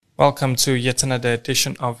Welcome to yet another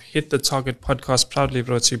edition of Hit the Target podcast, proudly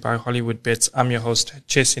brought to you by Hollywood Bets. I'm your host,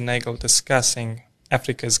 Jesse Nagel, discussing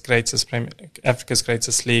Africa's greatest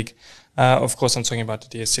league. Of course, I'm talking about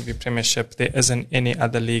the DStv Premiership. There isn't any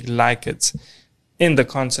other league like it in the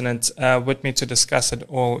continent. With me to discuss it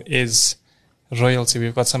all is royalty.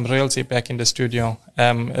 We've got some royalty back in the studio.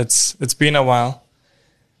 It's been a while,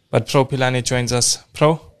 but Pro Philani joins us.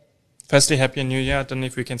 Pro, firstly, Happy New Year. I don't know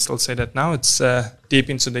if we can still say that now. It's deep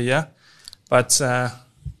into the year, but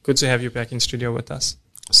good to have you back in studio with us.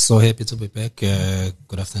 So happy to be back.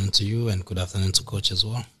 Good afternoon to you and good afternoon to Coach as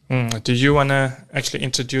well. Do you want to actually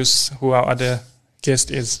introduce who our other guest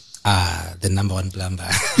is? The number one plumber.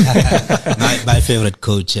 my favorite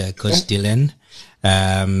coach, Coach Dylan.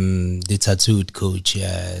 The tattooed coach,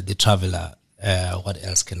 the traveler. What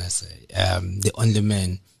else can I say? The only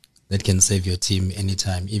man that can save your team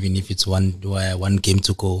anytime, even if it's one game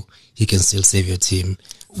to go, he can still save your team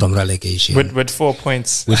from relegation. With 4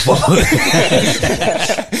 points. He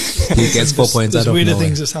gets 4 points out of nowhere. There's weirder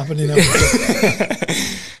things that's happening now.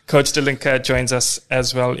 Coach Dylan Kerr joins us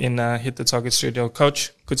as well in Hit the Target studio.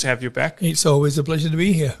 Coach, good to have you back. It's always a pleasure to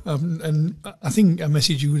be here. And I think I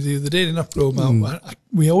messaged you the other day, didn't I, Pro?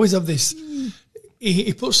 We always have this.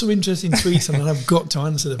 He puts some interesting tweets and I've got to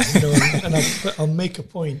answer them, and I'll make a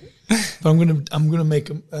point, but I'm gonna make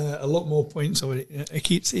a lot more points of it.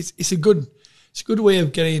 It's a good way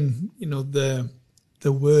of getting the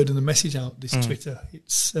word and the message out. This Twitter,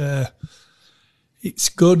 it's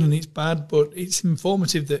good and it's bad, but it's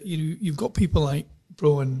informative that you've got people like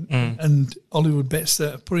Pro and Hollywood Bets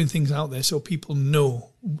that are putting things out there so people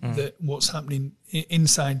know that what's happening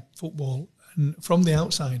inside football and from the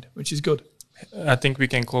outside, which is good. I think we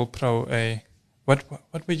can call Pro a what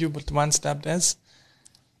were you once dubbed as?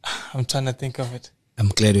 I'm trying to think of it. I'm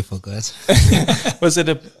glad you forgot. Was it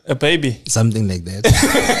a baby? Something like that.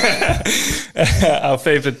 Our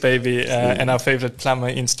favorite baby and our favorite plumber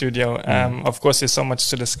in studio. Of course, there's so much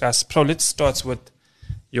to discuss. Pro, let's start with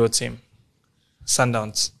your team,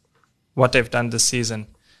 Sundowns. What they've done this season,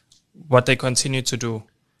 what they continue to do.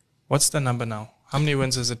 What's the number now? How many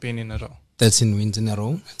wins has it been in a row? 13 wins in a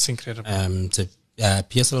row. It's incredible. It's a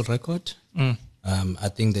PSL record. I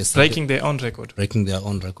think they're breaking their own record.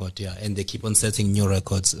 Yeah. And they keep on setting new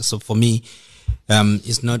records. So for me,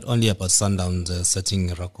 it's not only about Sundowns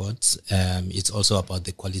setting records. It's also about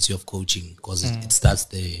the quality of coaching, because it starts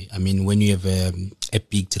there. I mean, when you have a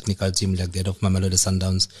big technical team like that of Mamelodi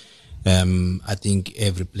Sundowns, I think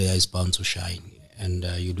every player is bound to shine. And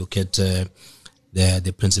you look at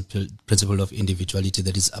the principle of individuality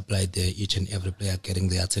that is applied there, each and every player getting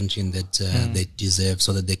the attention that they deserve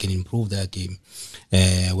so that they can improve their game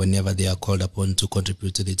whenever they are called upon to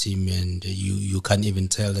contribute to the team, and you can't even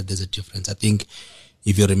tell that there's a difference. I think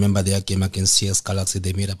if you remember their game against CS Galaxy,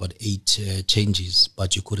 they made about 8 changes,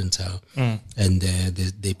 but you couldn't tell. And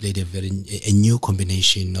they played a new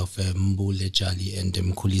combination of Mbule, Jali and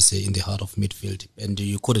Mkhulise in the heart of midfield, and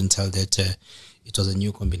you couldn't tell that it was a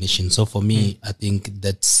new combination. So for me, I think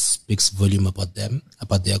that speaks volume about them,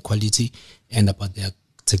 about their quality, and about their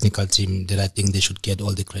technical team, that I think they should get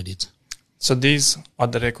all the credit. So these are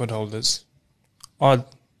the record holders.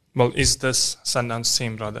 Is this Sundowns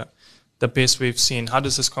team rather the best we've seen? How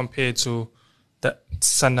does this compare to the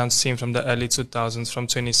Sundowns team from the early 2000s, from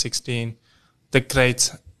 2016, the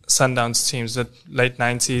great Sundowns teams, the late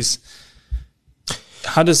 90s?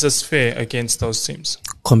 How does this fare against those teams?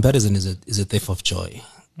 Comparison is a thief of joy.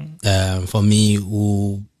 For me,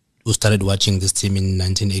 who started watching this team in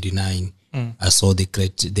 1989, I saw the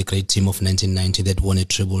great team of 1990 that won a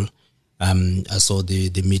treble. I saw the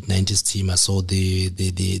mid-90s team. I saw the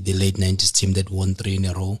late 90s team that won 3 in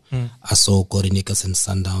a row. I saw Corinthians and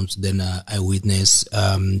Sundowns. Then I witnessed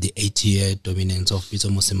the 8-year dominance of Peter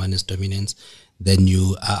Mosemane's dominance. Then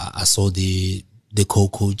I saw the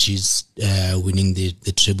co-coaches winning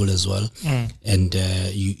the treble as well. And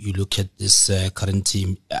you look at this current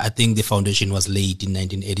team. I think the foundation was laid in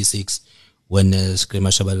 1986 when Skrima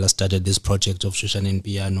Shabalala started this project of Shushan and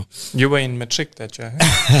Piano. You were in matric that year.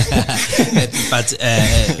 But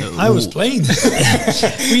I was playing.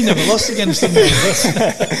 We never lost against them.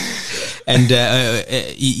 And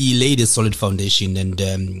he laid a solid foundation, and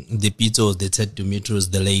the Pitos, the Ted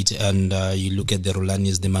Dumitros, the late, and you look at the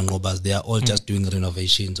Rolanis, the Mangobas, they are all just doing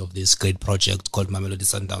renovations of this great project called Mamelodi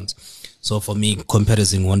Sundowns. So for me,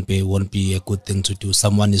 comparison won't be a good thing to do.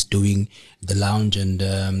 Someone is doing the lounge, and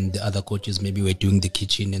the other coaches maybe were doing the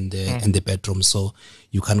kitchen and the bedroom. So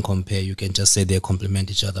you can't compare. You can just say they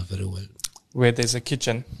complement each other very well. Where there's a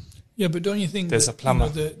kitchen, yeah, but don't you think there's a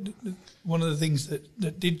plumber? One of the things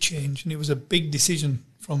that did change, and it was a big decision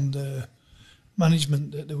from the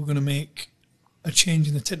management that they were going to make a change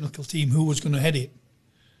in the technical team. Who was going to head it?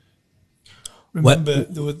 Remember,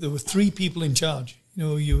 there were three people in charge. You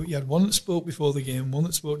know, you had one that spoke before the game, one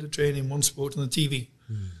that spoke to training, one spoke on the TV.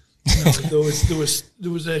 You know, there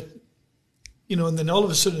was a, you know, and then all of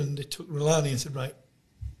a sudden they took Philani and said, right,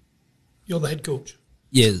 you're the head coach.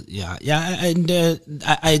 Yeah, and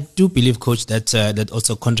I do believe, Coach, that that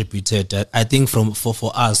also contributed. I think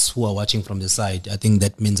for us who are watching from the side, I think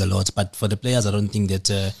that means a lot. But for the players, I don't think that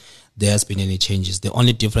there has been any changes. The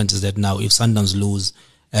only difference is that now, if Sundowns lose,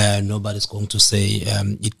 nobody's going to say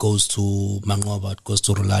it goes to Mangoba, it goes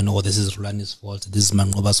to Philani, or this is Philani's fault, this is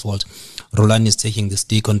Mangoba's fault. Philani is taking the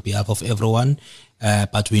stick on behalf of everyone,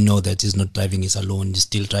 but we know that he's not driving it alone. He's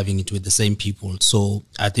still driving it with the same people. So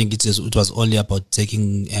I think it was only about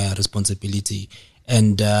taking responsibility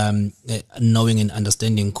and knowing and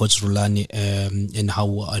understanding Coach Philani and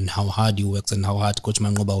how hard he works and how hard Coach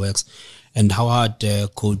Mangoba works. And how hard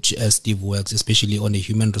Coach Steve works, especially on the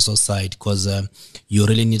human resource side, because you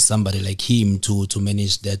really need somebody like him to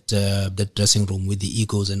manage that dressing room with the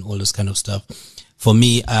egos and all this kind of stuff. For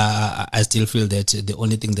me, I still feel that the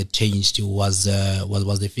only thing that changed was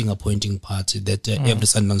the finger pointing part. That every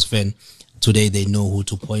Sundowns fan today, they know who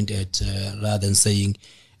to point at, rather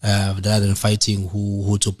than fighting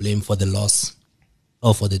who to blame for the loss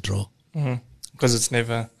or for the draw. Because it's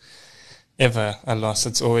never ever a loss.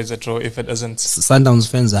 It's always a draw if it isn't. Sundowns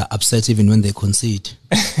fans are upset even when they concede.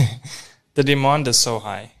 The demand is so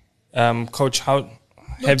high. Coach,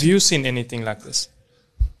 have you seen anything like this?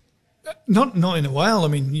 Not in a while. I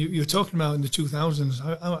mean, you're talking about in the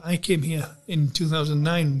 2000s. I came here in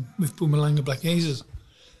 2009 with Mpumalanga Black Aces,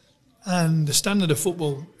 and the standard of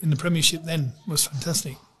football in the Premiership then was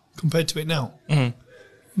fantastic compared to it now. You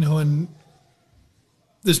know, and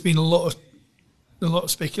there's been a lot of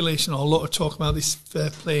speculation or a lot of talk about this fair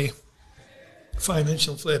play,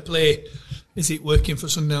 financial fair play. Is it working for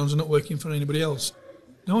Sundowns or not working for anybody else?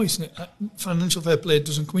 No, it's not. Financial fair play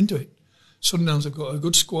doesn't come into it. Sundowns have got a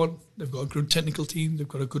good squad, they've got a good technical team, they've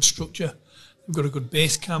got a good structure, they've got a good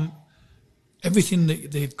base camp. Everything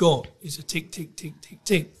that they've got is a tick, tick, tick, tick,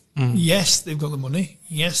 tick. Yes, they've got the money.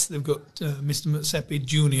 Yes, they've got Mr. Motsepe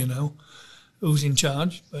Jr. now, who's in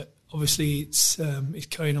charge, but obviously it's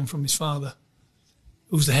carrying on from his father,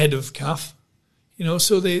 who's the head of CAF, you know.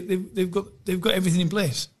 So they've got everything in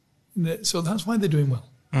place, so that's why they're doing well.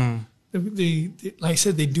 They like I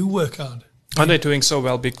said, they do work hard. Are they doing so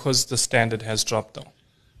well because the standard has dropped, though?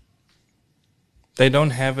 They don't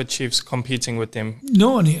have a Chiefs competing with them.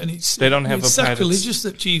 No, and it's they don't have it's a Pirates. sacrilegious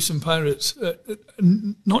that Chiefs and Pirates,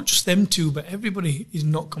 not just them two, but everybody is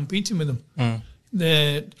not competing with them.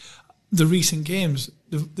 The recent games,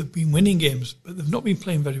 they've been winning games, but they've not been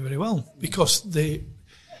playing very, very well because they've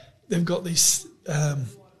got this there's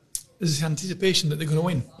this anticipation that they're going to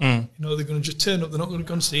win. You know, they're going to just turn up. They're not going to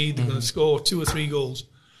concede. They're going to score 2 or 3 goals.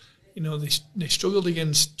 You know, they struggled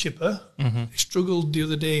against Chipper. They struggled the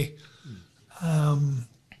other day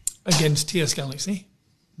against TS Galaxy.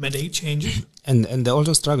 Made 8 changes. And they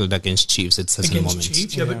also struggled against Chiefs at certain moments.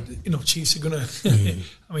 Chiefs, yeah, but you know, Chiefs are going to.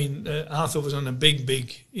 I mean, Arthur was on a big,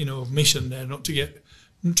 mission there,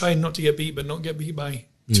 trying not to get beat, but not get beat by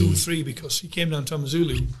 2 or 3 because he came down to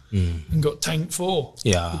Amazulu and got tanked 4.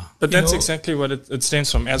 Yeah, but that's exactly what it stems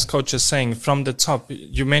from. As coach is saying, from the top,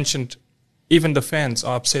 you mentioned even the fans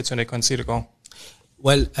are upset when they concede a goal.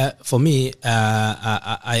 Well, for me,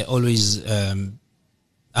 I always.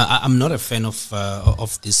 I'm not a fan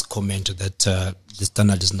of this comment that the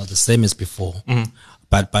standard is not the same as before.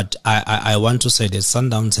 But I want to say that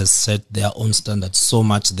Sundowns has set their own standard so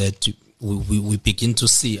much that we begin to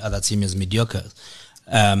see other teams as mediocre.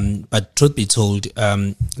 But truth be told,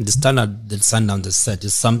 the standard that Sundowns has set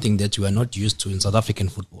is something that we are not used to in South African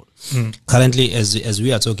football. Currently, as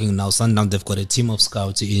we are talking now, Sundowns, they've got a team of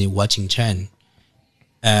scouts watching Chan.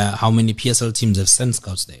 How many PSL teams have sent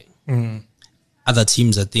scouts there? Other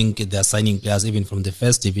teams, I think, they are signing players even from the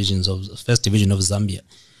first division of Zambia.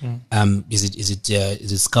 Is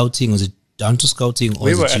it scouting? Was it down to scouting? Or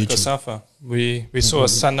we were at the SAFA. We saw a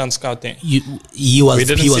Sundowns scout there. We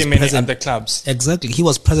didn't see many other clubs. Exactly. He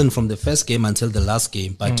was present from the first game until the last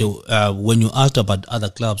game. But when you asked about other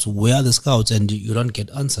clubs, where are the scouts? And you don't get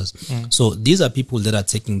answers. So these are people that are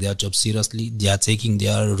taking their job seriously. They are taking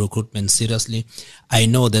their recruitment seriously. I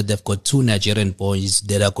know that they've got 2 Nigerian boys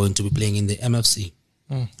that are going to be playing in the MFC.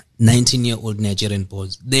 19-year-old Nigerian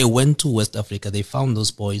boys. They went to West Africa. They found those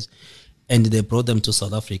boys and they brought them to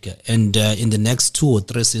South Africa. And in the next 2 or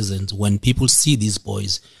 3 seasons, when people see these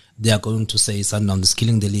boys, they are going to say Sundowns is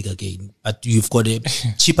killing the league again. But you've got a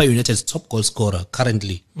Chippa United's top goal scorer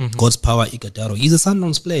currently, God's Power Ikataro. He's a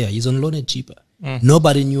Sundowns player. He's on loan at Chippa.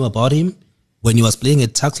 Nobody knew about him. When he was playing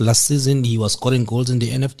at Tuks last season, he was scoring goals in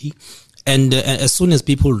the NFD. And as soon as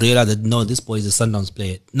people realized that, no, this boy is a Sundowns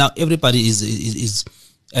player, now everybody is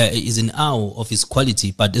in awe of his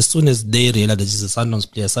quality. But as soon as they realize that he's a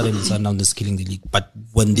Sundowns player, suddenly Sundowns is killing the league. But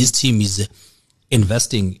when this team is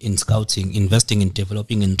investing in scouting, investing in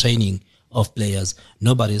developing and training of players,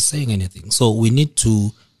 nobody is saying anything. So we need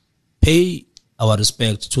to pay our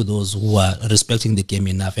respect to those who are respecting the game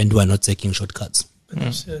enough and who are not taking shortcuts. But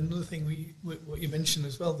that's another thing what you mentioned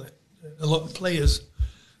as well, that a lot of players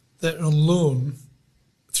that are on loan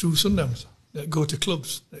through Sundowns, that go to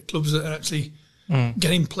clubs that are actually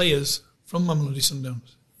getting players from Mamelodi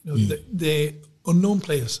Sundowns. They're unknown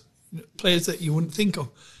players, players that you wouldn't think of.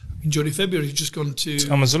 I mean, Jody February has just gone to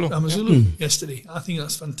Amazulu yesterday. I think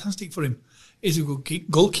that's fantastic for him. He's a good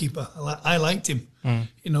goalkeeper. I liked him.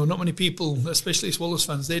 Not many people, especially Swallows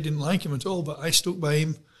fans, they didn't like him at all, but I stuck by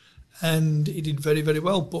him. And he did very, very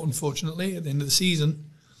well. But unfortunately, at the end of the season,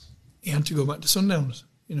 he had to go back to Sundowns.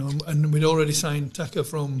 And we'd already signed Taka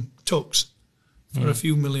from Tuks for a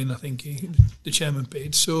few million, I think, the chairman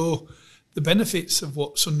paid. So the benefits of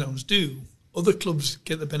what Sundowns do, other clubs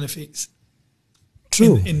get the benefits.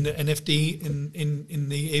 True. In the NFD, in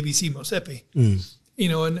the ABC Motsepe.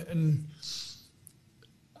 And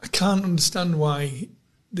I can't understand why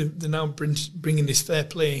they're now bringing this fair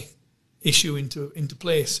play issue into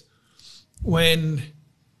place, when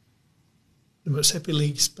the Motsepe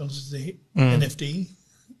League sponsors the NFD,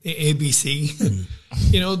 the ABC,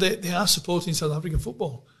 they are supporting South African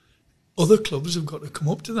football. Other clubs have got to come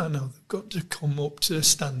up to that now. They've got to come up to a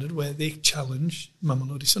standard where they challenge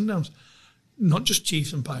Mamelodi Sundowns, not just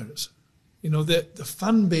Chiefs and Pirates. The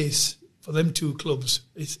fan base for them two clubs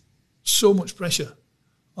is so much pressure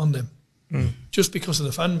on them, just because of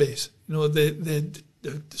the fan base. The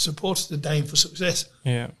supporters are dying for success.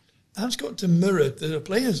 Yeah. That's got to mirror the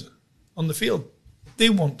players on the field. They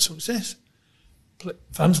want success.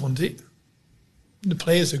 Fans want it. The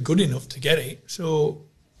players are good enough to get it. So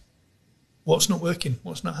what's not working?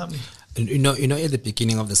 What's not happening? And at the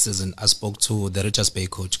beginning of the season, I spoke to the Richards Bay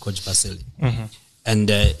coach, Coach Vasily. And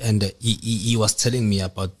he was telling me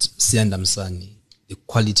about Sianda Msani, the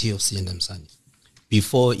quality of Sianda Msani,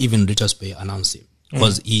 before even Richards Bay announced him.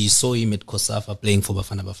 Because he saw him at Kosafa playing for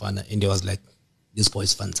Bafana Bafana, and he was like, this boy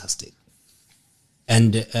is fantastic.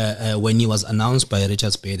 And when he was announced by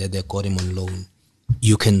Richards Bay that they got him on loan,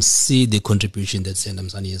 you can see the contribution that Sianda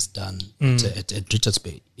Msani has done at Richards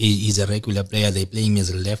Bay. He's a regular player. They play him as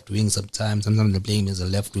a left wing sometimes they play him as a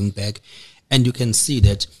left wing back. And you can see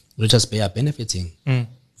that Richards Bay are benefiting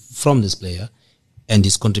from this player, and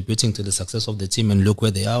is contributing to the success of the team, and look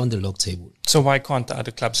where they are on the log table. So why can't the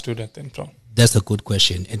other clubs do that then, Pro? That's a good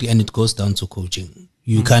question. And it goes down to coaching.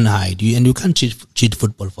 You can't hide. And you can't cheat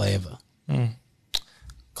football forever.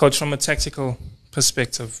 Coach, from a tactical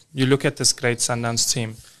perspective, you look at this great Sundowns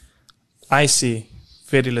team. I see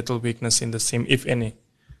very little weakness in this team, if any.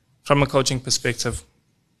 From a coaching perspective,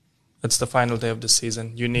 it's the final day of the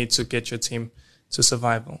season. You need to get your team to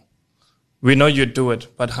survival. We know you do it,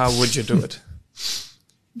 but how would you do it?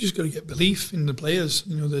 You just got to get belief in the players.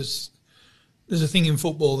 There's a thing in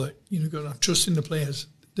football that you've got to have trust in the players.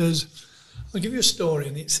 I'll give you a story,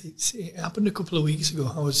 and it happened a couple of weeks ago.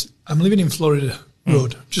 I'm living in Florida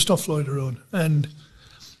Road, just off Florida Road, and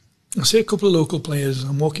I see a couple of local players.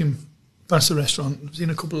 I'm walking past the restaurant. I've seen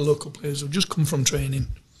a couple of local players who've just come from training,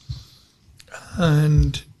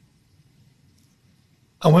 and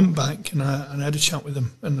I went back and I had a chat with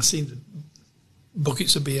them, and I seen the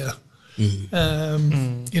buckets of beer.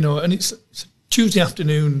 And it's Tuesday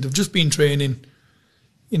afternoon. They've just been training,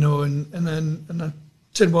 and I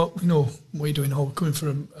said, well, what are you doing? Oh, we're coming for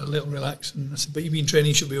a little relax. And I said, but you've been training,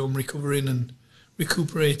 you should be home recovering and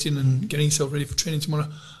recuperating and getting yourself ready for training tomorrow.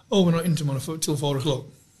 Oh, we're not in tomorrow till 4 o'clock.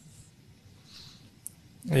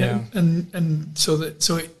 Yeah. And so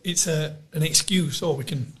it's an excuse. Oh, we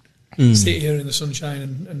can sit here in the sunshine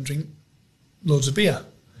and drink loads of beer.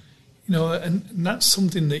 And that's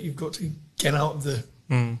something that you've got to get out of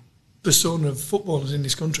the persona of footballers in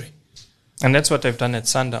this country. And that's what they've done at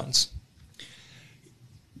Sundowns.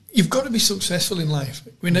 You've got to be successful in life.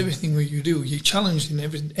 In everything that you do, you're challenged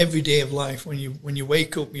in every day of life. When you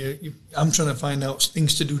wake up, I'm trying to find out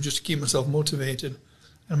things to do just to keep myself motivated.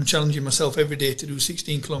 I'm challenging myself every day to do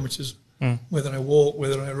 16 kilometres, whether I walk,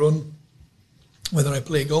 whether I run, whether I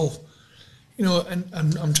play golf. And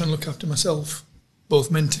I'm trying to look after myself,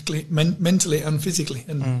 both mentally and physically.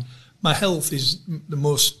 And my health is the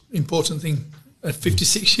most important thing At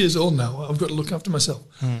 56 years old now, I've got to look after myself.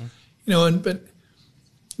 But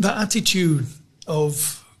that attitude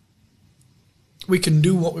of we can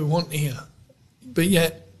do what we want here, but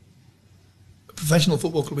yet a professional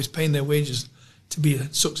football club is paying their wages to be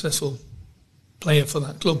a successful player for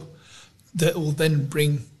that club, that will then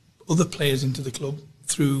bring other players into the club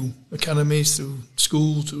through academies, through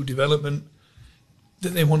school, through development, that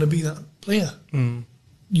they want to be that player.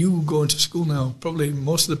 You go into school now, probably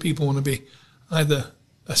most of the people want to be either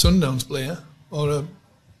a Sundowns player or a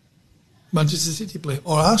Manchester City player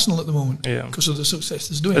or Arsenal at the moment because of the success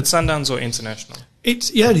it's doing. It's Sundowns or international? It's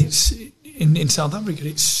in South Africa.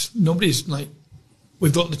 It's nobody's like,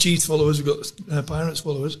 we've got the Chiefs followers, we've got the Pirates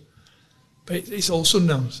followers, but it's all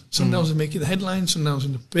Sundowns. Sundowns are making the headlines. Sundowns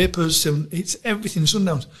in the papers. It's everything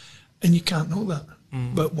Sundowns, and you can't know that.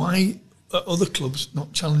 But why are other clubs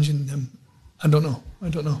not challenging them? I don't know.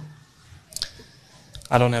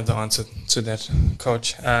 I don't have the answer to that,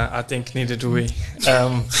 Coach. I think neither do we.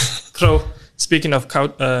 Crow, speaking of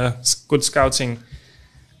good scouting,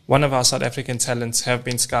 one of our South African talents have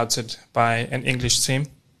been scouted by an English team.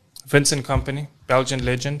 Vincent Kompany, Belgian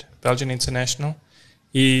legend, Belgian international.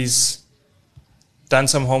 He's done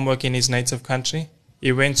some homework in his native country.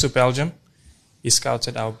 He went to Belgium. He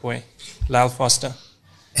scouted our boy, Lyle Foster.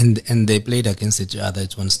 And they played against each other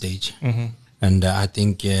at one stage. And I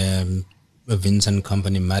think Vincent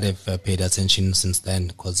Kompany might have paid attention since then,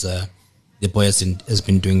 because the boy has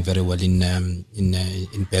been doing very well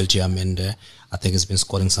in Belgium, and I think he's been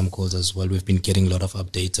scoring some goals as well. We've been getting a lot of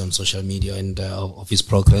updates on social media and of his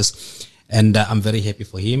progress, and I'm very happy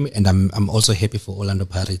for him, and I'm also happy for Orlando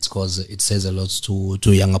Pirates, because it says a lot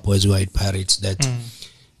to younger boys who are at Pirates that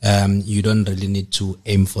you don't really need to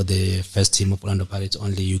aim for the first team of Orlando Pirates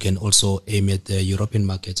only. You can also aim at the European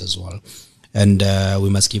markets as well. And we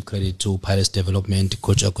must give credit to Pirates development,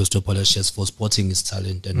 Coach Augusto Policias, for spotting his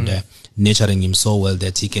talent and nurturing him so well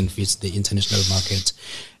that he can fit the international market.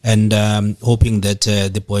 And hoping that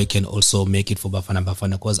the boy can also make it for Bafana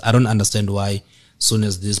Bafana, because I don't understand why soon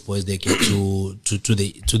as these boys they get to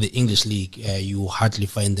the English league, you hardly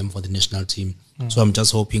find them for the national team. So I'm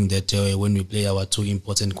just hoping that when we play our two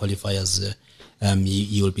important qualifiers,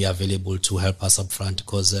 he will be available to help us up front,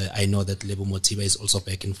 because I know that Lebo Motiba is also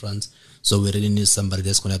back in France. So we really need somebody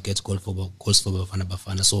that's going to get goals for Bafana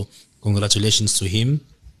Bafana. So congratulations to him.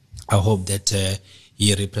 I hope that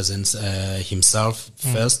he represents himself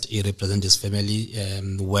first, he represents his family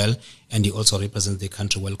well, and he also represents the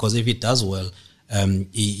country well. Because if he does well,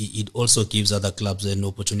 it also gives other clubs an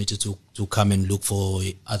opportunity to come and look for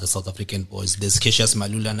other South African boys. There's Cassius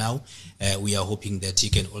Malula now. We are hoping that he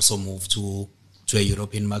can also move to a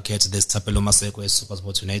European market. There's Tapelo Maseko at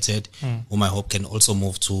SuperSport United, whom I hope can also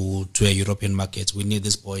move to a European market. We need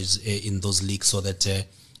these boys in those leagues so that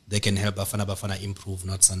they can help Bafana improve,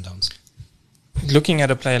 not Sundowns. Looking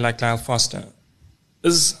at a player like Lyle Foster,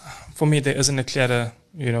 for me there isn't a clearer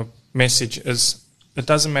message. It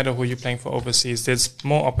doesn't matter who you're playing for overseas. There's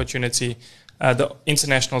more opportunity. The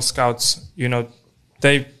international scouts,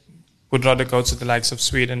 they would rather go to the likes of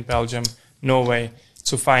Sweden, Belgium, Norway,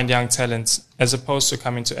 to find young talents, as opposed to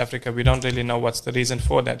coming to Africa. We don't really know what's the reason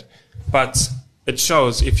for that. But it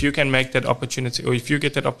shows if you can make that opportunity, or if you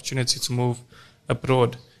get that opportunity to move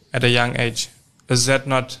abroad at a young age, is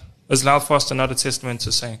Lyle Foster not a testament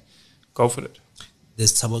to saying, go for it?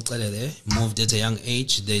 There's Thabo Xele there, moved at a young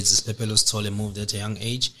age. There's Pepelos Tole, moved at a young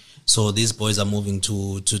age. So these boys are moving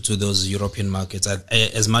to those European markets.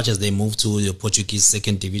 As much as they move to the Portuguese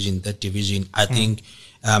second division, third division, I think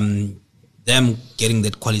them getting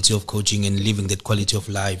that quality of coaching and living that quality of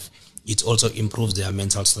life, it also improves their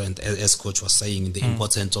mental strength, as Coach was saying, the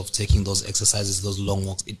importance of taking those exercises, those long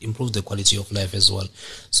walks. It improves the quality of life as well.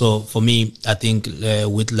 So for me, I think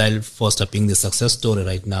with Lyle Foster being the success story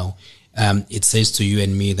right now, it says to you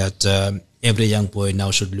and me that every young boy now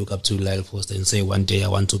should look up to Lyle Foster and say, one day I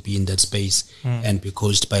want to be in that space and be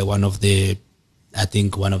coached by one of the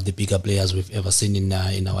bigger players we've ever seen in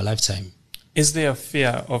our lifetime. Is there a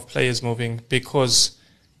fear of players moving because,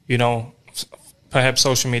 perhaps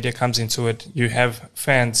social media comes into it? You have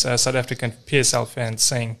fans, South African PSL fans,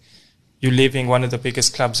 saying you're leaving one of the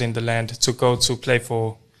biggest clubs in the land to go play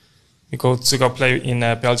in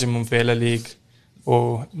Belgium Umbrella League,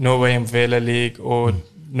 or Norway Umbrella League, or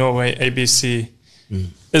Norway ABC.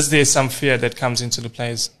 Is there some fear that comes into the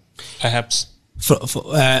players, perhaps?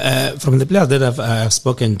 From the players that I've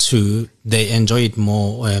spoken to, they enjoy it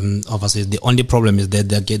more overseas. The only problem is that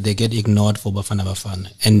they get ignored for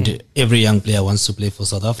Bafana. And every young player wants to play for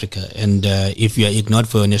South Africa. And if you are ignored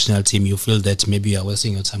for your national team, you feel that maybe you are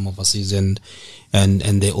wasting your time overseas, and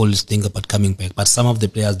they always think about coming back. But some of the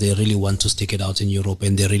players, they really want to stick it out in Europe,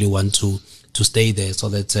 and they really want to stay there so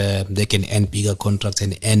that they can earn bigger contracts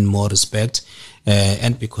and earn more respect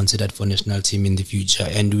and be considered for national team in the future.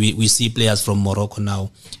 And we see players from Morocco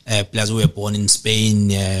now, players who were born in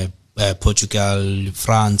Spain, Portugal,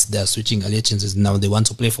 France. They are switching allegiances now. They want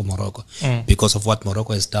to play for Morocco because of what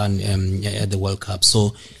Morocco has done at the World Cup.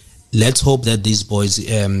 So let's hope that these boys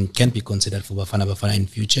can be considered for Bafana in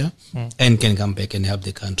future and can come back and help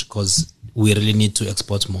the country, because we really need to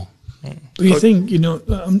export more. Do you think,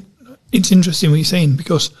 it's interesting what you're saying,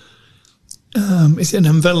 because it's an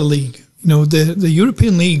umbrella league. The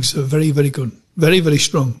European leagues are very, very good, very, very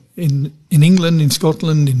strong. In England, in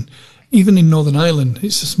Scotland, even in Northern Ireland,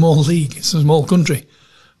 it's a small league, it's a small country.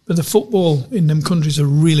 But the football in them countries are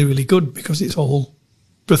really, really good, because it's all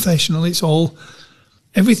professional,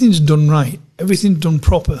 everything's done right, everything's done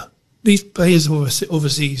proper. These players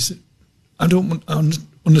overseas, I don't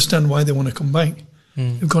understand why they want to come back.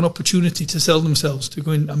 They've got an opportunity to sell themselves, to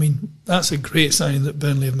go in. I mean, that's a great signing that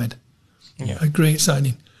Burnley have made. Yeah. A great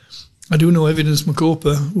signing. I do know Evidence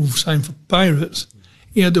Makopa, who signed for Pirates.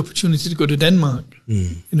 He had the opportunity to go to Denmark,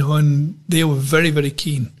 and they were very, very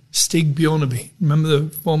keen. Stig Bjorneby, remember the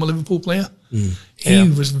former Liverpool player? He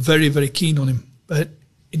was very, very keen on him, but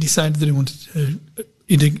he decided that he wanted to.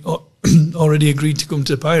 He'd already agreed to come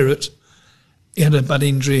to the Pirates. He had a bad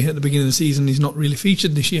injury at the beginning of the season. He's not really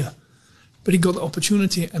featured this year. But he got the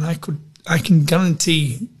opportunity, and I can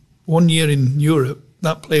guarantee 1 year in Europe,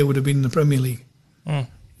 that player would have been in the Premier League.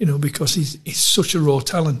 Because he's such a raw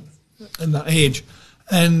talent at that age.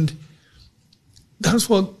 And that's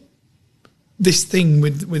what this thing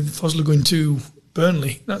with Fosler going to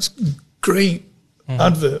Burnley, that's great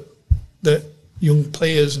advert that young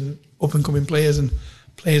players and up-and-coming players and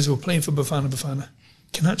players who are playing for Bafana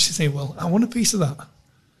can actually say, well, I want a piece of that.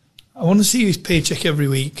 I want to see his paycheck every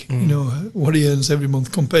week, what he earns every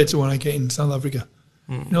month compared to what I get in South Africa.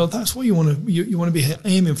 That's what you want to be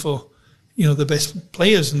aiming for, the best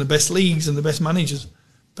players and the best leagues and the best managers.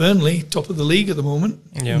 Burnley, top of the league at the moment.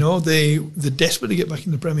 Yeah. They're desperate to get back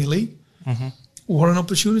in the Premier League. What an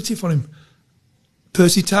opportunity for him.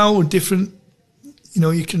 Percy Tau, different,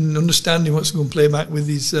 you can understand he wants to go and play back with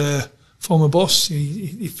his former boss.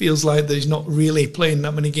 He feels like that he's not really playing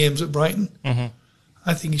that many games at Brighton.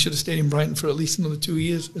 I think he should have stayed in Brighton for at least another 2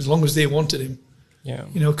 years, as long as they wanted him. Yeah.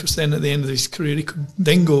 Because then at the end of his career, he could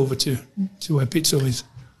then go over to where Pizzo is.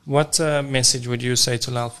 What message would you say to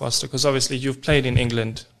Lyle Foster? Because obviously you've played in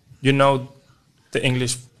England. You know the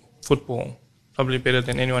English football probably better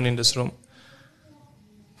than anyone in this room.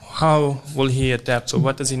 How will he adapt, or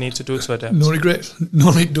what does he need to do to adapt? No regrets.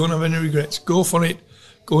 Don't have any regrets. Go for it.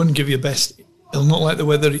 Go and give your best. He'll not like the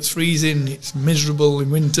weather. It's freezing. It's miserable in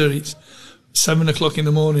winter. It's 7 o'clock in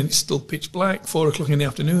the morning, it's still pitch black. 4 o'clock in the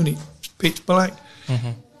afternoon, it's pitch black.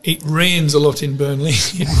 It rains a lot in Burnley.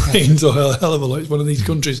 It rains a hell of a lot. It's one of these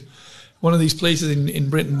countries, one of these places in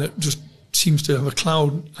Britain that just seems to have a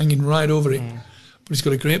cloud hanging right over it. But he's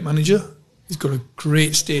got a great manager. He's got a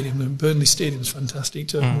great stadium. The Burnley Stadium is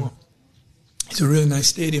fantastic. It's a really nice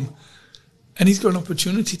stadium. And he's got an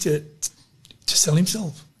opportunity to sell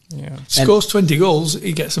himself. Yeah. Scores 20 goals,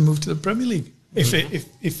 he gets a move to the Premier League.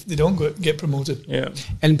 If they don't get promoted. Yeah.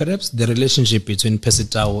 And perhaps the relationship between Percy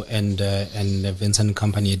Tau and Vincent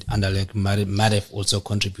Kompany and Alec might have also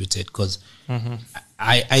contributed, because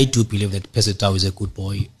I do believe that Percy Tau is a good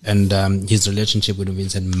boy, and his relationship with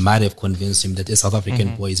Vincent might have convinced him that a South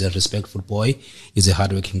African boy is a respectful boy, is a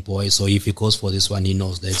hardworking boy. So if he goes for this one, he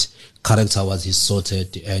knows that character-wise he's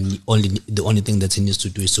sorted, and the only thing that he needs to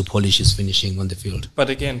do is to polish his finishing on the field. But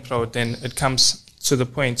again, Pro, then it comes to the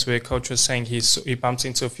point where coach was saying he bumps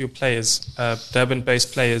into a few players,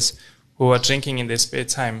 Durban-based players, who are drinking in their spare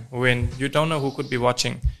time, when you don't know who could be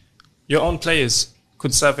watching. Your own players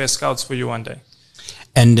could serve as scouts for you one day.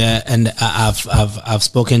 And I've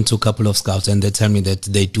spoken to a couple of scouts, and they tell me that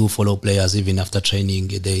they do follow players even after training.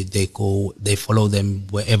 They follow them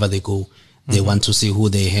wherever they go. They want to see who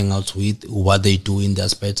they hang out with, what they do in their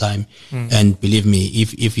spare time. And believe me,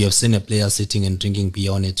 if you have seen a player sitting and drinking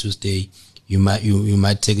beer on a Tuesday, you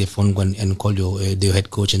might take a phone call and call the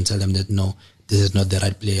head coach and tell them that no, this is not the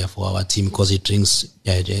right player for our team, because he drinks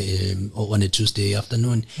on a Tuesday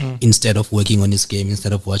afternoon. Instead of working on his game,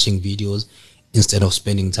 instead of watching videos, instead of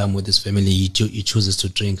spending time with his family, he chooses to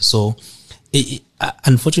drink. So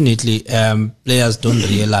unfortunately, players don't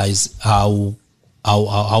realize how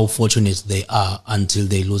how fortunate they are until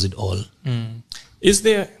they lose it all. Is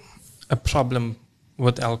there a problem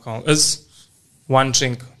with alcohol? Is one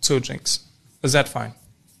drink, 2 drinks, is that fine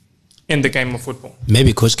in the game of football?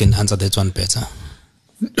 Maybe coach can answer that one better.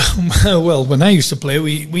 Well, when I used to play,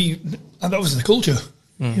 and that was the culture,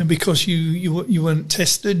 because you weren't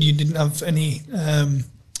tested, you didn't have any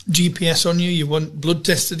GPS on you, you weren't blood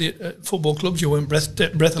tested at football clubs, you weren't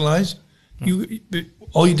breathalyzed.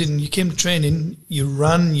 You came to training, you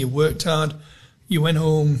ran, you worked hard, you went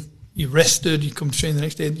home, you rested, you come to train the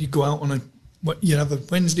next day, you go out you have a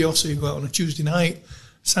Wednesday off, so you go out on a Tuesday night,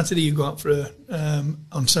 Saturday you go out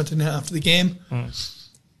on Saturday night after the game.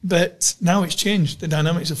 But now it's changed. The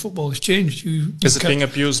dynamics of football has changed. Is it being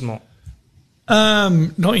abused more?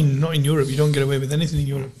 Not in Europe. You don't get away with anything in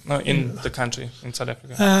Europe. No, in the country, in South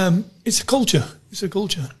Africa. It's a culture. It's a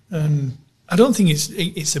culture, and I don't think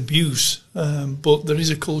it's abuse. But there is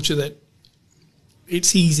a culture that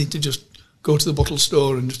it's easy to just go to the bottle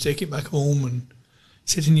store and just take it back home and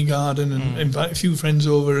sit in your garden and invite a few friends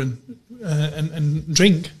over and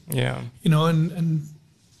drink. Yeah, and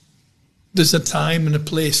there's a time and a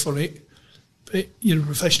place for it. But you're a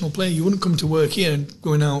professional player. You wouldn't come to work here and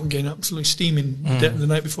going out and getting absolutely steaming the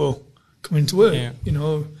night before coming to work. Yeah.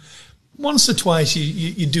 Once or twice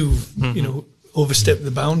you do, overstep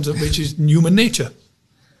the bounds, which is human nature.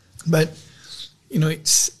 But,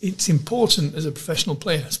 it's important as a professional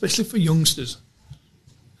player, especially for youngsters,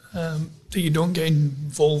 that you don't get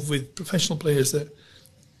involved with professional players that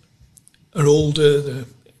are older, they're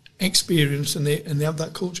experienced, and they have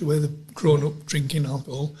that culture where they've grown up drinking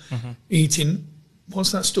alcohol, eating.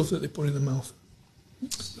 What's that stuff that they put in their mouth?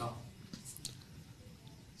 Snuff.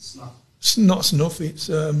 It's not snuff. It's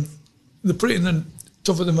they put it in the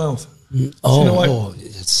top of the mouth.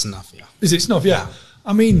 It's snuff. Yeah. Is it snuff? Yeah.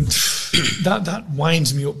 I mean, that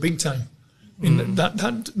winds me up big time. I mean, that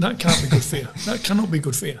can't be good for you. That cannot be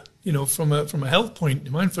good for you. From a health point,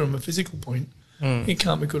 from a physical point, it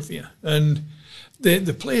can't be good for you. And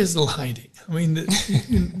the players, they'll hide it. I mean, the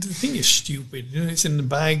thing is stupid. It's in the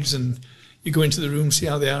bags, and you go into the room, see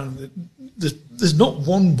how they are. And there's not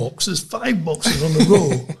one box. There's 5 boxes on the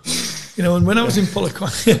row. And when I was in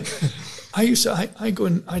Polokwane,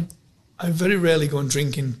 I very rarely go and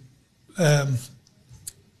drink in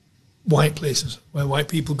white places where white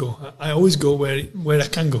people go. I always go where I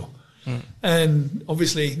can go. And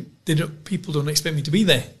obviously, people don't expect me to be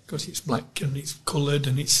there because it's black and it's coloured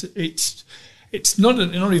and it's not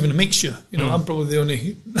even a mixture. I'm probably the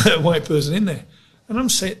only white person in there, and I'm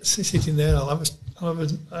sitting there. I'll have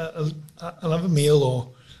a meal or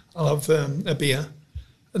I'll have a beer,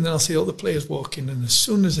 and then I'll see all the players walking. And as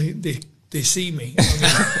soon as they see me,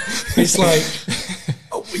 it's like,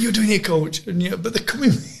 "Oh, what are you doing here, coach?" And but they're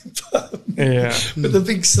coming with a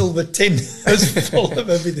big silver tin that's full of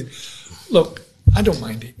everything. Look, I don't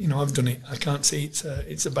mind it. I've done it. I can't say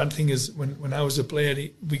it's a bad thing. As when I was a player,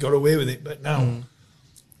 we got away with it. But now,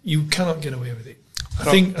 you cannot get away with it. I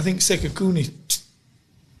think Sekakuni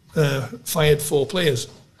fired 4 players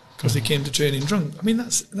because they came to training drunk. I mean,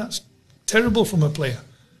 that's terrible from a player.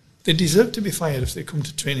 They deserve to be fired if they come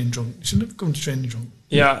to training drunk. They shouldn't have come to training drunk.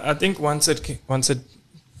 Yeah, I think once there's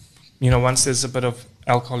a bit of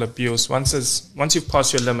alcohol abuse, once you've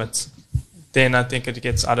passed your limits, then I think it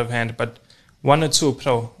gets out of hand. But 1 or 2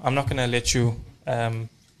 pro, I'm not going to let you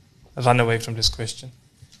run away from this question.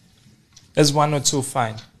 Is 1 or 2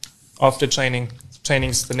 fine? After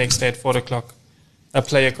training's the next day at 4 o'clock, a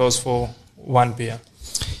player goes for 1 beer.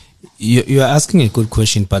 You're asking a good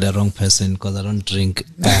question, but the wrong person, because I don't drink.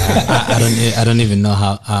 I don't even know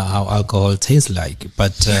how alcohol tastes like.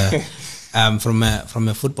 But from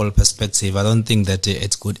a football perspective, I don't think that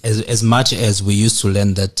it's good. As much as we used to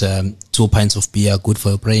learn that 2 pints of beer are good for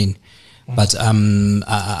your brain. But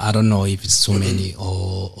I don't know if it's too many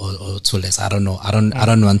or too less. I don't know. I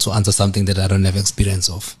don't want to answer something that I don't have experience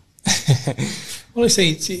of. Well, I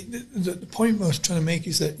say the point I was trying to make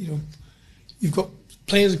is that you've got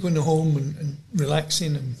players going home and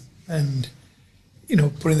relaxing and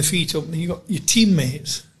putting their feet up, and you've got your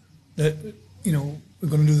teammates that are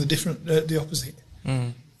going to do the opposite.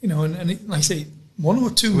 And like I say, 1 or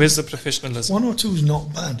 2. Where's the professionalism? 1 or 2 is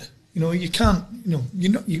not bad. You can't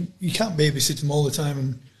you can't babysit them all the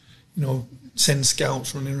time and send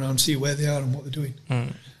scouts running around to see where they are and what they're doing.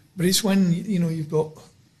 But it's when you've got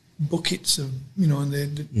buckets of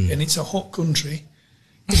and it's a hot country.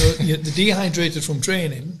 They're dehydrated from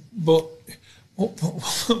training. But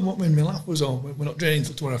what made me laugh was, we're not training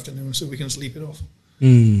until 12 afternoon, so we can sleep it off.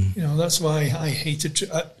 That's why I hated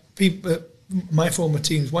people. My former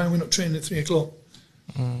teams. Why are we not training at 3 o'clock?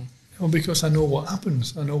 because I know what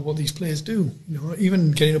happens. I know what these players do.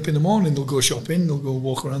 Even getting up in the morning, they'll go shopping, they'll go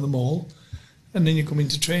walk around the mall, and then you come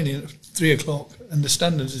into training at 3 o'clock, and the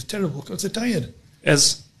standards is terrible because they're tired.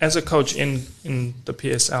 As a coach in the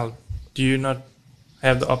PSL, do you not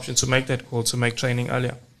have the option to make that call, to make training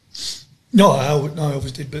earlier? No, I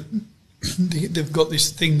always did, but they've got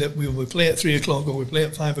this thing that we play at 3 o'clock or we play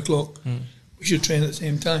at 5 o'clock. We should train at the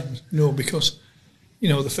same time. No, because,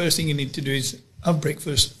 the first thing you need to do is have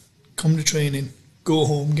breakfast, come to training, go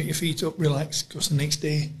home, get your feet up, relax, because the next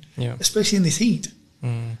day, especially in this heat,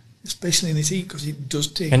 because it does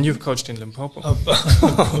take... And you've coached in Limpopo. I've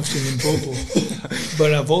coached in Limpopo,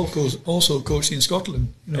 but I've also coached in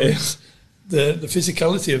Scotland. The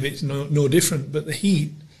physicality of it's no different, but the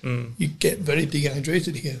heat, you get very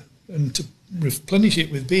dehydrated here, and to replenish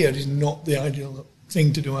it with beer is not the ideal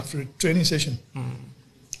thing to do after a training session,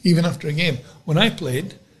 even after a game. When I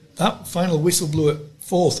played, that final whistle blew at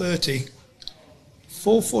 4:30.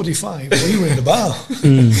 4:45, we were in the bar.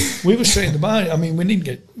 We were straight in the bar. I mean,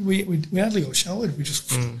 we hardly got showered. We just,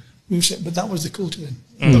 but that was the culture then.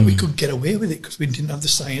 But we could get away with it because we didn't have the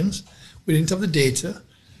science, we didn't have the data.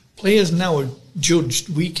 Players now are judged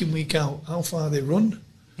week in, week out, how far they run,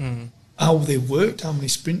 how they've worked, how many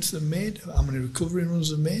sprints they've made, how many recovery runs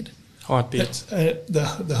they've made. Heartbeat.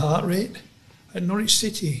 The heart rate. At Norwich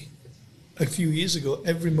City, a few years ago,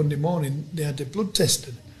 every Monday morning, they had their blood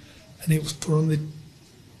tested, and it was put on the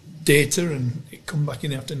data, and it come back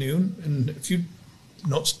in the afternoon, and a few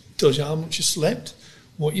notes tells you how much you slept,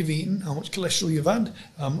 what you've eaten, how much cholesterol you've had,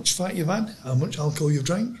 how much fat you've had, how much alcohol you've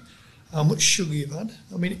drank, how much sugar you've had.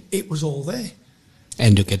 I mean, it was all there.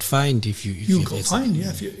 And you get fined if you got fined.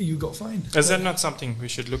 Yeah, if you got fined. Is that not something we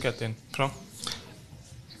should look at then, Pro?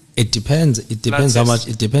 It depends. It depends how much.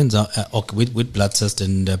 It depends with blood tests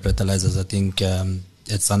and breathalyzers. I think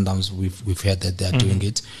at Sundowns we've heard that they are doing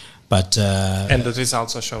it, but and the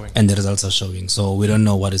results are showing. And the results are showing. So we don't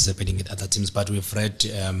know what is happening at other teams, but we've read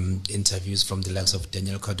interviews from the likes of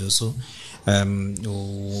Daniel Cardoso,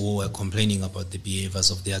 who were complaining about the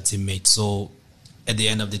behaviors of their teammates. So at the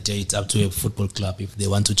end of the day, it's up to a football club if they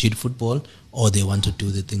want to cheat football or they want to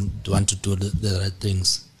do the right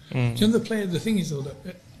things. The thing is though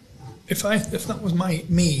that if that was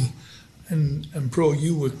me and Pro,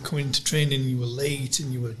 you were coming to training, you were late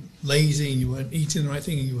and you were lazy and you weren't eating the right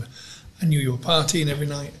thing, and I knew you were partying every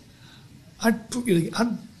night, I'd throw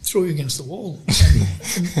you against the wall.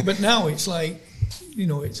 But now it's like,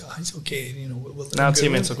 it's okay. Now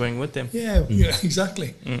teammates are going with them. Yeah,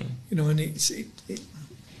 exactly. And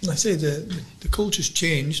I say the culture's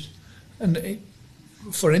changed, and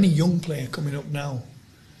for any young player coming up now.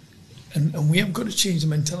 And we have got to change the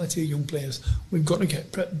mentality of young players. We've got to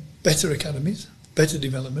get better academies, better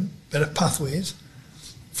development, better pathways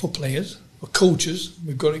for players, for coaches.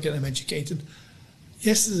 We've got to get them educated.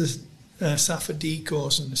 Yes, there's a SAFA D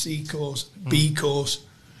course and a C course, B course.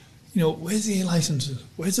 Where's the A licenses?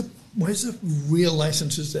 Where's the real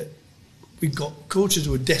licenses that we've got? Coaches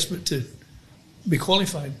who are desperate to be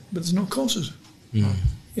qualified, but there's no courses.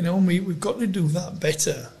 We've got to do that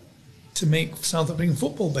better to make South African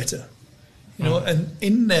football better. And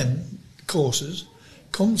in them courses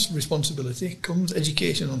comes responsibility, comes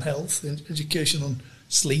education on health, education on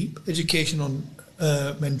sleep, education on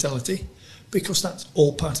mentality, because that's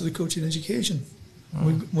all part of the coaching education.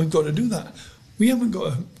 We've got to do that. We haven't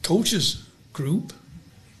got a coaches group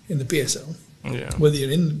in the PSL, whether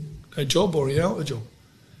you're in a job or you're out of a job.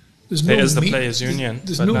 There is the players' union.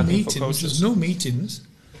 There's no meetings. There's no meetings.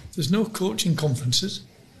 There's no coaching conferences.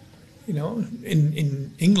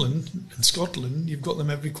 In England and Scotland, you've got them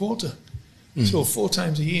every quarter. So 4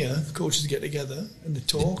 times a year, the coaches get together and they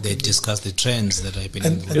talk. They discuss the trends that are happening.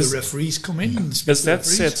 And the referees come in. Is that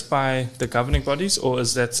set by the governing bodies or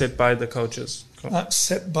is that set by the coaches? That's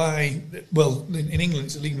set by, in England,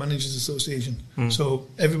 it's the League Managers Association. So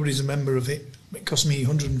everybody's a member of it. It costs me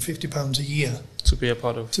 £150 a year. To be a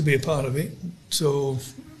part of it. So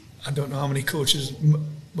I don't know how many coaches.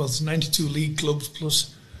 There's 92 league clubs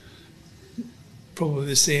plus probably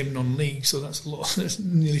the same non-league, so that's a lot. That's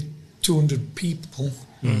nearly 200 people.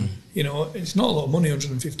 It's not a lot of money,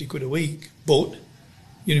 150 quid a week, but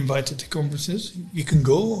you're invited to conferences. You can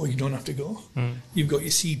go or you don't have to go. You've got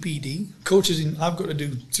your CPD. Coaches I've got to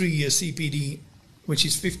do 3 years CPD, which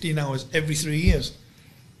is 15 hours every 3 years,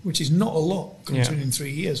 which is not a lot considering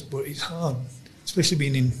 3 years, but it's hard, especially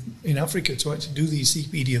being in Africa to actually do these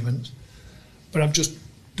CPD events. But I've just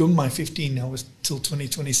done my 15 hours till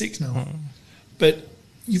 2026 now. But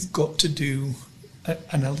you've got to do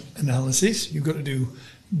analysis, you've got to do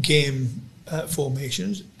game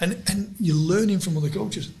formations, and you're learning from other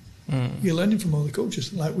coaches. You're learning from all the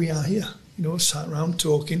coaches, like we are here. Sat around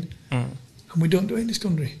talking, and we don't do it in this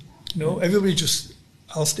country. Everybody just,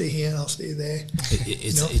 I'll stay here, I'll stay there.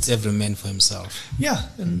 It's every man for himself. Yeah,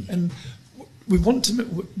 and we want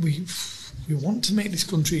to we want to make this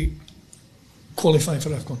country qualify for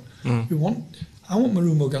AFCON. I want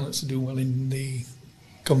Marumo Gallants to do well in the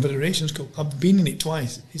Confederations Cup. I've been in it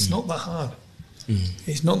twice. It's not that hard.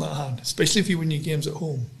 It's not that hard, especially if you win your games at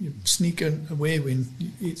home. You sneak an away win.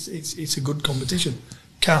 It's a good competition.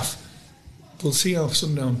 CAF, we'll see how good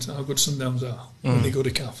Sundowns are when they go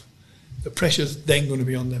to CAF. The pressure's then going to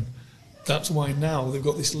be on them. That's why now they've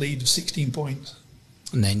got this lead of 16 points.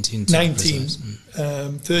 19.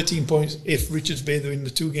 13 points if Richards Bay are in the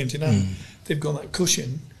 2 games in hand. They've got that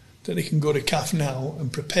cushion that they can go to CAF now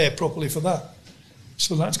and prepare properly for that.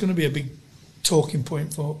 So that's going to be a big talking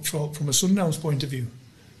point from a Sundowns point of view.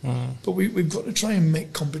 But we've got to try and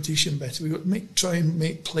make competition better. We've got to try and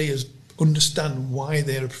make players understand why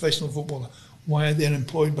they're a professional footballer, why they're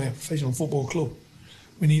employed by a professional football club.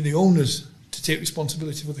 We need the owners to take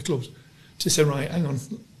responsibility for the clubs, to say, right, hang on,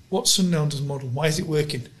 what's Sundowns' model? Why is it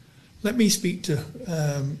working? Let me speak to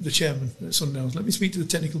the chairman at Sundowns. Let me speak to the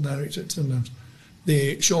technical director at Sundowns,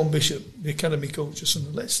 the Sean Bishop, the academy coach at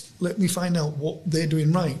Sundowns. Let me find out what they're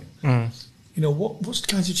doing right. What's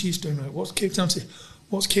Kaiser Chiefs doing right? What's Cape Town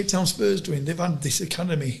Spurs doing? They've had this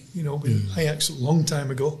academy, with Ajax a long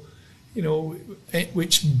time ago,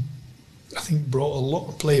 which I think brought a lot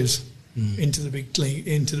of players into the big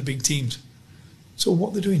teams. So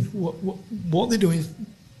what they're doing, what they're doing,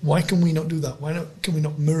 why can we not do that? Can we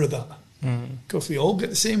not mirror that? Because we all get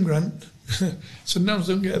the same grant. Sundowns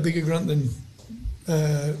don't get a bigger grant than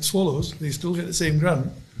Swallows. They still get the same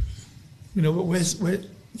grant. But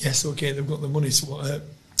yes, okay, they've got the money,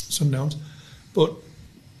 Sundowns, but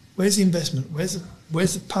where's the investment?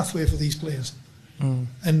 Where's the pathway for these players?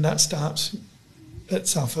 And that starts at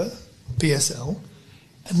SAFA, PSL,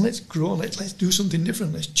 and let's grow. Let's do something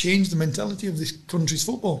different. Let's change the mentality of this country's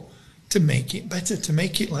football to make it better, to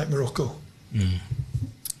make it like Morocco.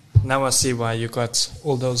 Now I see why you got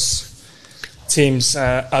all those teams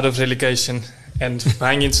out of relegation and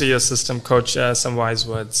buying into your system, Coach. Some wise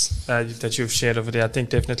words that you've shared over there. I think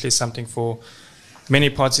definitely something for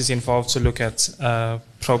many parties involved to look at.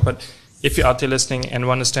 But if you're out there listening and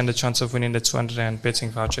want to stand a chance of winning the 200 Rand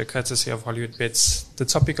betting voucher, courtesy of Hollywood Bets, the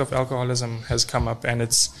topic of alcoholism has come up and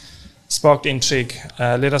it's sparked intrigue.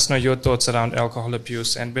 Let us know your thoughts around alcohol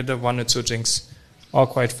abuse and whether 1 or 2 drinks are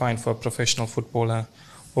quite fine for a professional footballer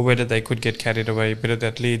or whether they could get carried away, whether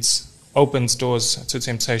that opens doors to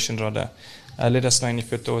temptation rather. Let us know, and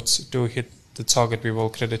if your thoughts do hit the target, we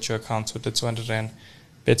will credit your account with the 200 Rand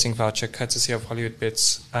betting voucher, courtesy of Hollywood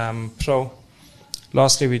Bets. Pro,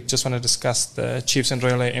 lastly, we just want to discuss the Chiefs and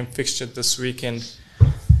Royal AM fixture this weekend.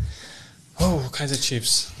 Oh, Kaiser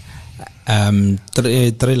Chiefs. 3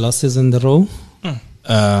 losses in a row.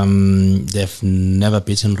 They've never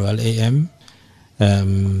beaten Royal AM.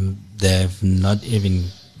 They've not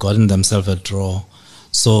even gotten themselves a draw.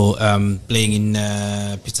 So playing in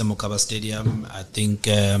Peter Mokaba Stadium, I think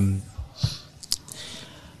I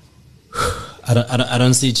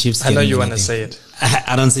don't see Chiefs. I know you want to say it.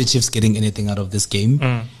 I don't see Chiefs getting anything out of this game.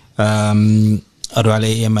 Royal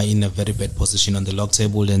AM are in a very bad position on the log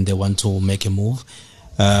table, and they want to make a move.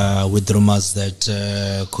 With rumours that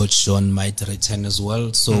Coach John might return as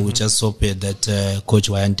well. So we just hope that Coach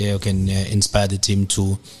Wayanteo can inspire the team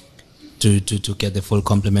to get the full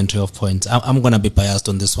complementary of points. I'm going to be biased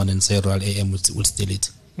on this one and say Royal AM will steal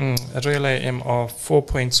it. Royal AM are 4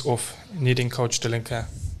 points off needing Coach Dylan Kerr.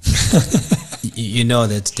 You know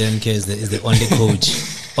that Dylan Kerr is the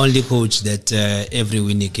only coach that every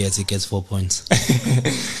win he gets 4 points.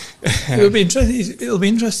 It'll be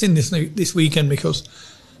interesting this weekend because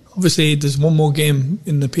obviously there's one more game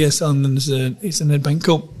in the PSL and then it's an Nedbank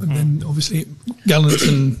Cup, and then obviously Gallants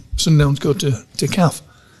and Sundowns go to CAF.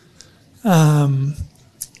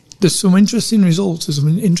 There's some interesting results. There's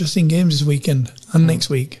some interesting games this weekend and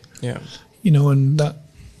next week. Yeah, and that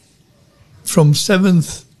from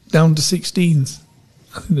 7th down to 16th,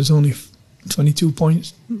 I think there's only 22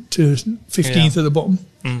 points to 15th at the bottom.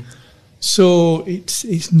 So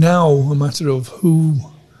it's now a matter of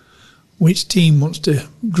which team wants to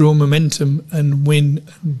grow momentum and win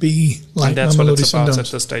and be like and that's Mamelodi what it's about Sundowns.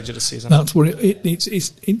 at this stage of the season. That's what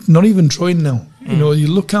it's not even trying now. You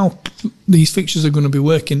look how these fixtures are going to be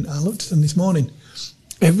working. I looked at them this morning.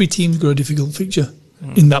 Every team's got a difficult fixture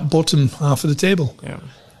in that bottom half of the table. Yeah.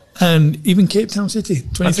 And even Cape Town City,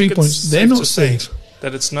 23 points. They're not safe.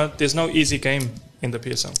 That there's no easy game in the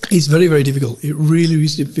PSL. It's very, very difficult. It really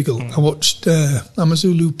is difficult. I watched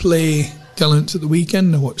Amazulu play Gallants at the weekend.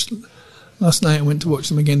 Last night I went to watch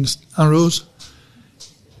them against Arrows.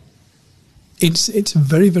 It's a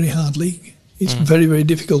very, very hard league. It's very, very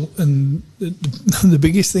difficult, and the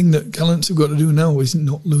biggest thing that Gallants have got to do now is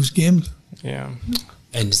not lose games. Yeah.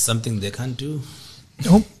 And it's something they can't do.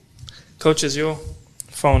 Nope. Coach, has your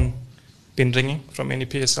phone been ringing from any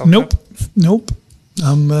PSL? Nope.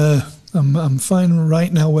 I'm fine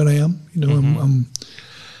right now where I am. You know, I'm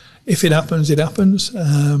if it happens, it happens.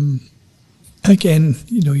 Again,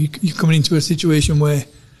 you know, you're coming into a situation where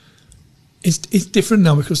it's different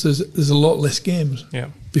now because there's a lot less games. Yeah.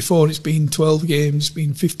 Before it's been 12 games, it's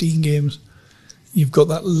been 15 games. You've got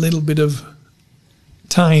that little bit of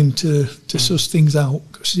time to suss things out.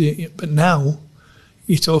 But now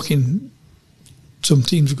you're talking, some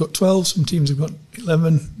teams have got 12, some teams have got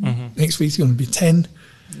 11. Next week's going to be 10.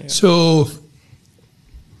 Yeah. So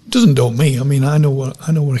it doesn't daunt me. I mean, I know what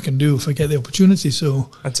I can do if I get the opportunity. So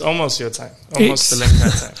it's almost your time, almost the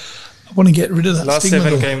Linker time. I want to get rid of that last stigma,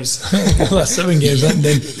 7 games. Last 7 games. And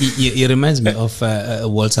then it reminds me of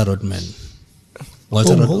Walter Rodman.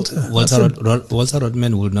 Walter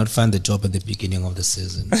Rodman will not find the job at the beginning of the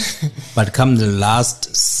season, but come the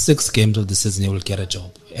last 6 games of the season, he will get a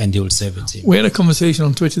job and he will save a team. We had a conversation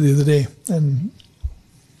on Twitter the other day, and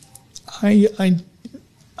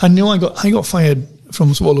I know I got fired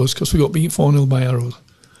from Swallows because we got beat 4-0 by Arrows,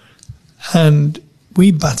 and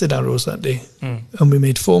we battered Arrows that day, and we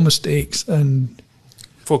made 4 mistakes and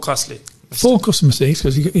 4 costly. 4 costly mistakes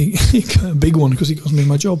because he got a big one because he cost me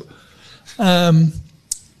my job.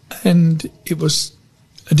 And it was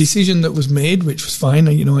a decision that was made, which was fine.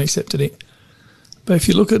 I accepted it. But if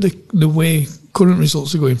you look at the way current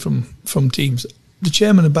results are going from teams, the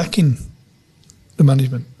chairman are backing the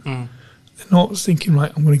management. They're not thinking,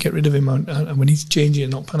 right, I'm going to get rid of him and we need to change it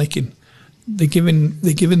and not panicking. They're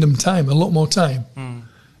giving them time, a lot more time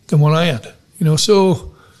than what I had.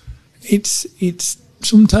 So it's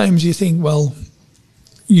sometimes you think, well,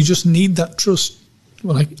 you just need that trust.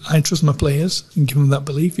 Well, I trust my players and give them that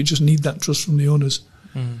belief. You just need that trust from the owners.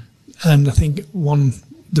 And I think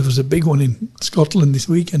there was a big one in Scotland this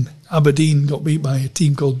weekend. Aberdeen got beat by a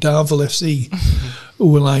team called Darvel FC, who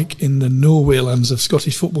were like in the nowhere lands of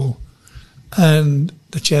Scottish football. And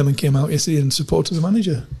the chairman came out yesterday and supported the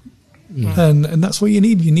manager. And that's what you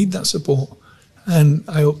need. You need that support. And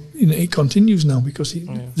I hope it continues now because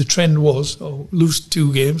the trend was, lose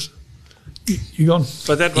 2 games, you're gone.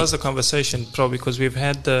 But that was a conversation, probably, because we've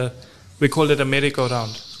had we called it a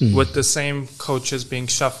merry-go-round, with the same coaches being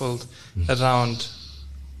shuffled around.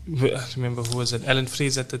 I remember who was it? Alan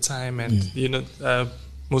Fries at the time, and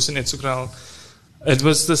Musin Etsugral. It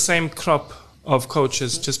was the same crop of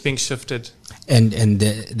coaches just being shifted, and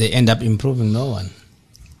they end up improving no one.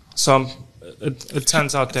 So it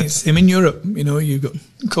turns out that same in Europe. You've got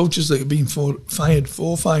coaches that have been fired 4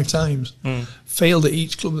 or 5 times, failed at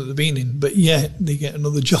each club that they've been in, but yet they get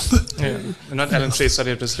another job. Not Alan Frey,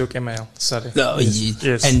 sorry, it was Luke Email. Sorry. No,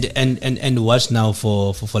 yes. And watch now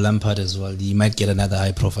for Lampard as well. He might get another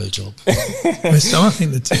high-profile job. West Ham, I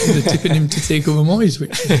think they're tipping him to take over Moyes,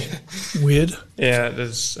 which is weird. Yeah, it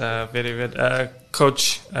is very weird.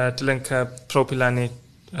 Coach Tilinka Pro Philani.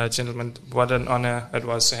 Gentlemen, what an honor it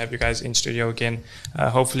was to have you guys in studio again.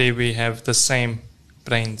 Hopefully we have the same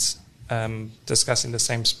brains discussing the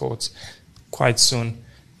same sports quite soon.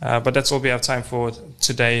 But that's all we have time for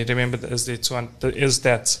today. Remember, there is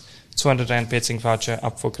that 200 Rand betting voucher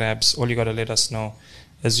up for grabs. All you got to let us know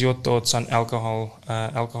is your thoughts on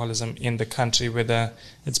alcoholism in the country, whether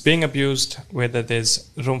it's being abused, whether there's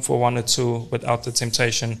room for 1 or 2 without the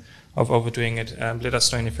temptation of overdoing it. Let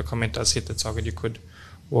us know, and if your comment does hit the target, you could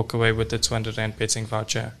walk away with the 200 Rand betting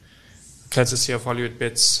voucher. Courtesy of Hollywood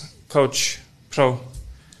Bets. Coach, Pro,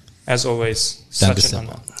 as always, such an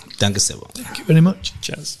honor. Thank you very much.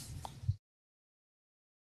 Cheers.